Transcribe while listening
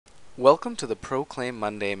Welcome to the Proclaim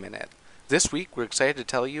Monday Minute. This week we're excited to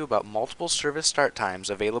tell you about multiple service start times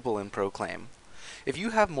available in Proclaim. If you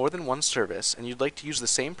have more than one service and you'd like to use the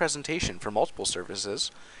same presentation for multiple services,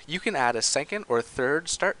 you can add a second or third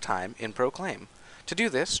start time in Proclaim. To do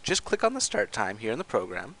this, just click on the start time here in the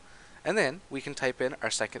program, and then we can type in our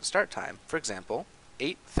second start time, for example,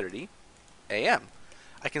 8:30 a.m.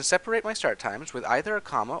 I can separate my start times with either a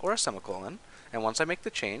comma or a semicolon, and once I make the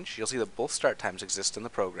change, you'll see that both start times exist in the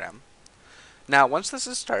program. Now, once this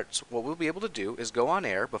starts, what we'll be able to do is go on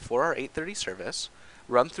air before our 8:30 service,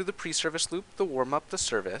 run through the pre-service loop, the warm-up, the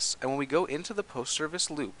service, and when we go into the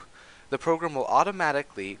post-service loop, the program will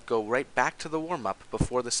automatically go right back to the warm-up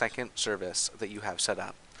before the second service that you have set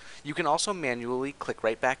up. You can also manually click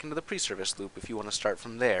right back into the pre-service loop if you want to start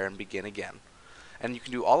from there and begin again. And you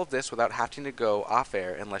can do all of this without having to go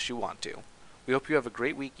off-air unless you want to. We hope you have a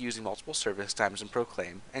great week using multiple service times in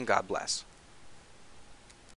Proclaim, and God bless.